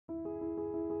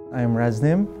I'm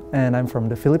Raznim and I'm from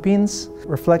the Philippines.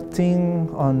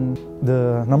 Reflecting on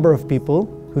the number of people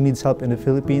who needs help in the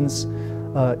Philippines,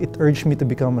 it urged me to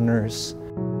become a nurse.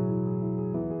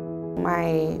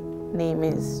 My name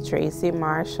is Tracy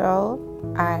Marshall.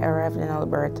 I arrived in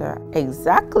Alberta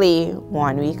exactly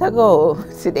 1 week ago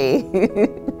today.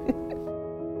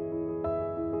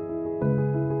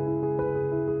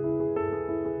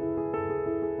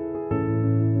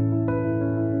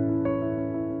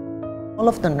 All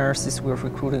of the nurses we're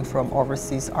recruiting from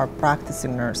overseas are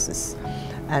practicing nurses,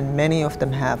 and many of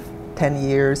them have 10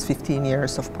 years, 15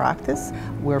 years of practice.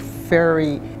 We're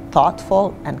very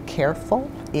thoughtful and careful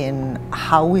in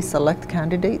how we select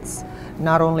candidates.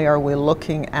 Not only are we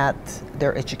looking at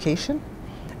their education,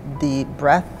 the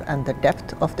breadth and the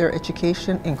depth of their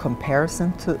education in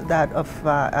comparison to that of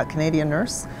a Canadian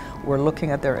nurse, we're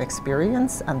looking at their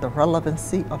experience and the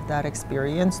relevancy of that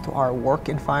experience to our work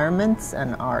environments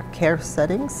and our care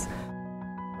settings.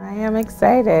 I am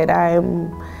excited.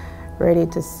 I'm ready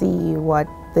to see what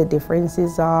the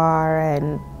differences are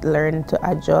and learn to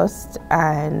adjust.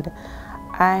 And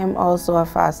I'm also a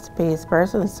fast-paced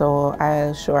person, so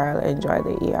I'm sure I'll enjoy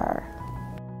the ER.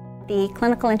 The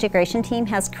clinical integration team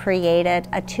has created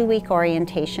a 2-week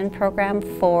orientation program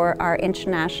for our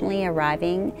internationally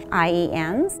arriving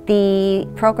IENs. The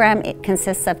program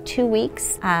consists of 2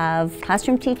 weeks of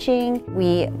classroom teaching.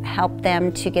 We help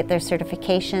them to get their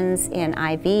certifications in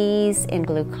IVs, in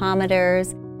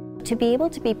glucometers. To be able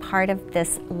to be part of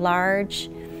this large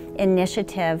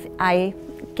initiative, I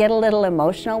get a little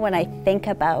emotional when I think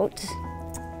about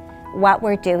what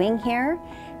we're doing here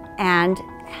and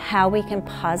how we can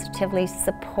positively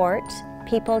support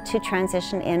people to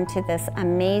transition into this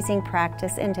amazing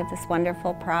practice, into this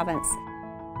wonderful province.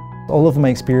 All of my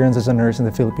experience as a nurse in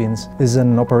the Philippines is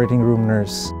an operating room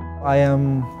nurse. I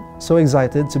am so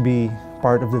excited to be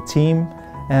part of the team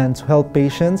and to help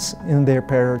patients in their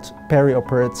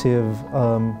peri-operative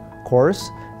course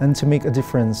and to make a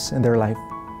difference in their life.